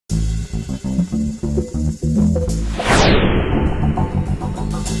The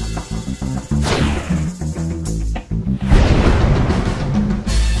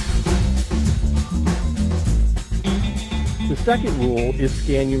second rule is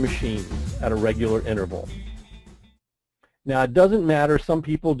scan your machines at a regular interval. Now, it doesn't matter. Some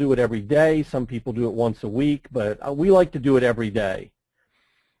people do it every day. Some people do it once a week, but we like to do it every day.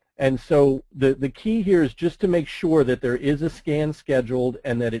 And so the key here is just to make sure that there is a scan scheduled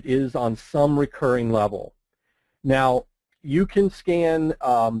and that it is on some recurring level. Now, you can scan,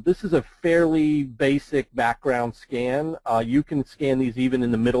 this is a fairly basic background scan. You can scan these even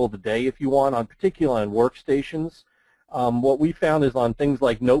in the middle of the day if you want, particularly on workstations. What we found is on things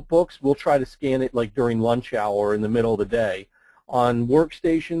like notebooks, we'll try to scan it like during lunch hour or in the middle of the day. On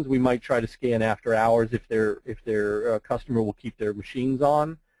workstations, we might try to scan after hours if their customer will keep their machines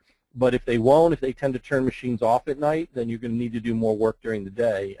on. But if they won't, if they tend to turn machines off at night, then you're going to need to do more work during the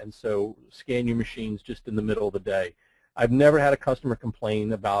day. And so scan your machines just in the middle of the day. I've never had a customer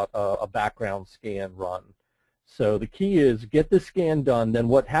complain about a background scan run. So the key is get the scan done. Then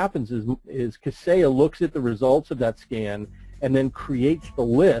what happens is Kaseya looks at the results of that scan and then creates the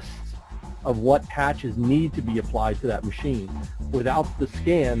lists of what patches need to be applied to that machine. Without the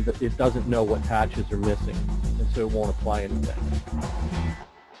scan, it doesn't know what patches are missing, and so it won't apply anything.